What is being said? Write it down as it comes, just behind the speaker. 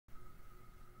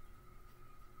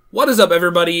What is up,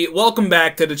 everybody? Welcome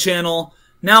back to the channel.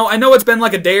 Now, I know it's been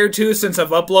like a day or two since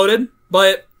I've uploaded,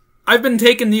 but I've been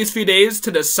taking these few days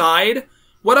to decide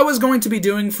what I was going to be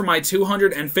doing for my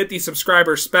 250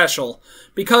 subscriber special,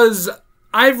 because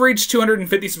I've reached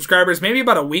 250 subscribers maybe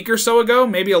about a week or so ago,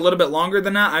 maybe a little bit longer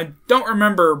than that. I don't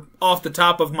remember off the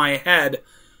top of my head,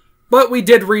 but we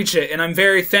did reach it, and I'm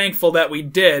very thankful that we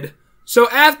did. So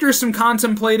after some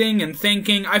contemplating and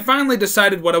thinking, I finally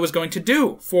decided what I was going to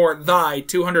do for the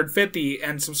 250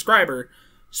 and subscriber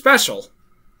special.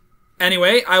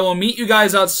 Anyway, I will meet you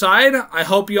guys outside. I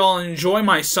hope you all enjoy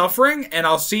my suffering, and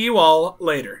I'll see you all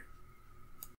later.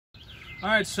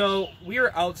 Alright, so we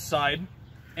are outside,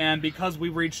 and because we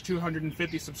reached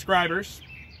 250 subscribers,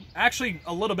 actually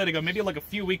a little bit ago, maybe like a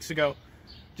few weeks ago,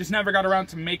 just never got around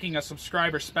to making a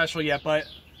subscriber special yet, but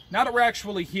now that we're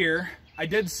actually here, I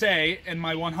did say in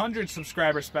my 100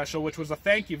 subscriber special, which was a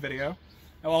thank you video,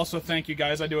 I'll also thank you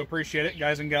guys, I do appreciate it,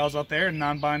 guys and gals out there, and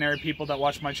non-binary people that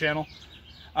watch my channel.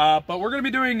 But we're going to be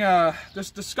doing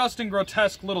this disgusting,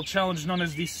 grotesque little challenge known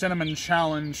as the Cinnamon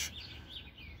Challenge.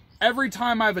 Every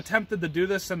time I've attempted to do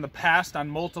this in the past on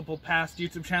multiple past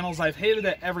YouTube channels, I've hated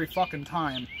it every fucking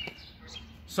time.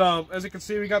 So, as you can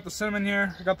see, we got the cinnamon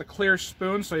here, we got the clear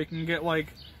spoon so you can get like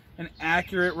an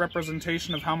accurate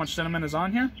representation of how much cinnamon is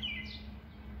on here.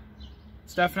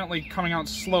 It's definitely coming out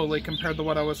slowly compared to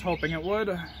what I was hoping it would.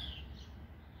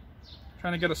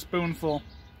 Trying to get a spoonful.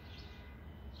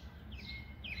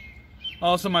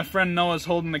 Also, my friend Noah's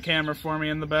holding the camera for me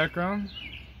in the background.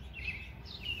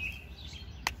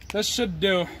 This should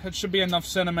do. It should be enough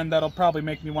cinnamon that'll probably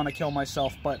make me want to kill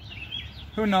myself, but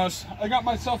who knows. I got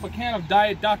myself a can of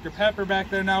Diet Dr. Pepper back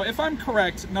there. Now, if I'm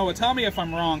correct, Noah, tell me if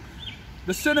I'm wrong.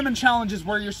 The Cinnamon Challenge is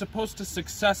where you're supposed to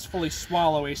successfully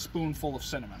swallow a spoonful of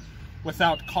cinnamon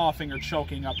without coughing or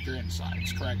choking up your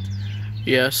insides, correct?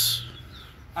 Yes.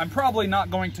 I'm probably not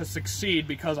going to succeed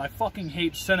because I fucking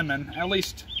hate cinnamon, at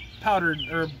least powdered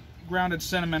or grounded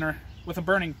cinnamon, or with a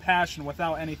burning passion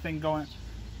without anything going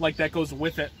like that goes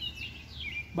with it.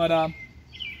 But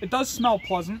it does smell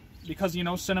pleasant because, you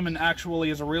know, cinnamon actually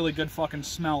is a really good fucking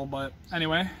smell. But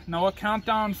anyway, Noah, count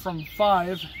down from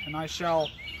 5 and I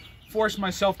shall force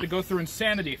myself to go through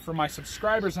insanity for my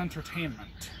subscribers'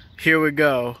 entertainment. Here we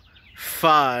go.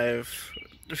 5,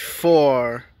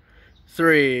 4,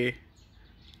 3,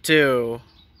 2,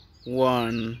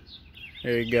 1.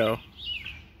 Here you go.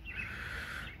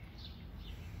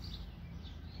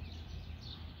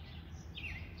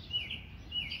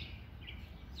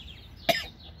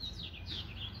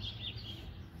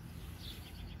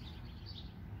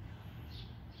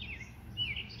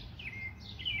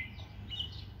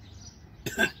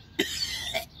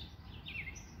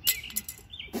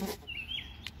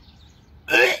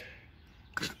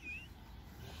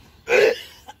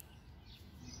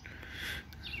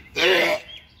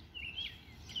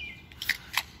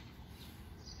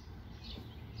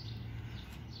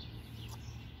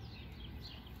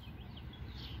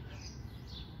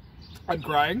 I'm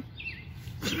crying.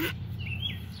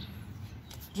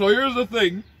 So here's the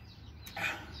thing.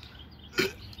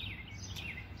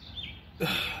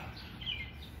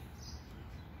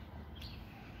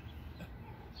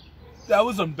 That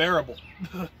was unbearable.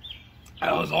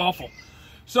 That was awful.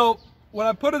 So when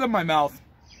I put it in my mouth,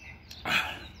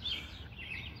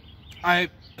 I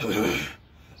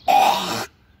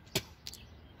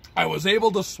was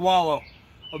able to swallow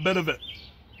a bit of it,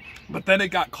 but then it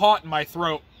got caught in my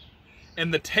throat.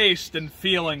 And the taste and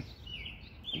feeling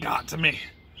got to me.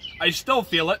 I still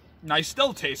feel it, and I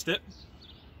still taste it.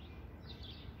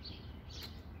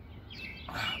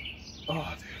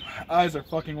 Oh, dude, my eyes are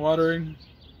fucking watering.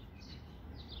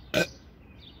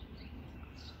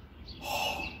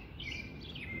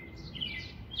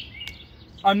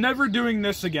 I'm never doing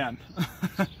this again.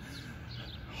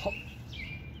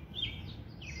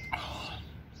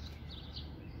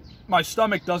 My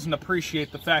stomach doesn't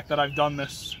appreciate the fact that I've done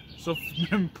this. So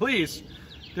please,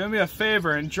 do me a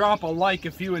favor and drop a like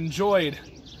if you enjoyed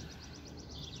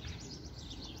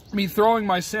me throwing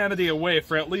my sanity away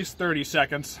for at least 30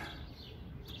 seconds.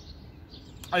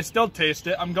 I still taste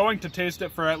it. I'm going to taste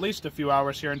it for at least a few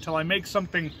hours here until I make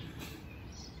something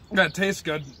that tastes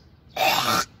good.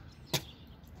 Oh,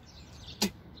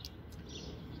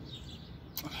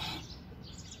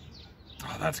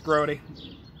 that's grody.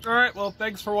 Alright, well,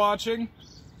 thanks for watching.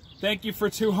 Thank you for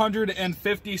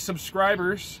 250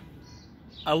 subscribers.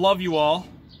 I love you all.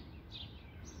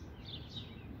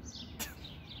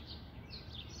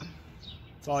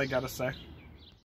 That's all I gotta say.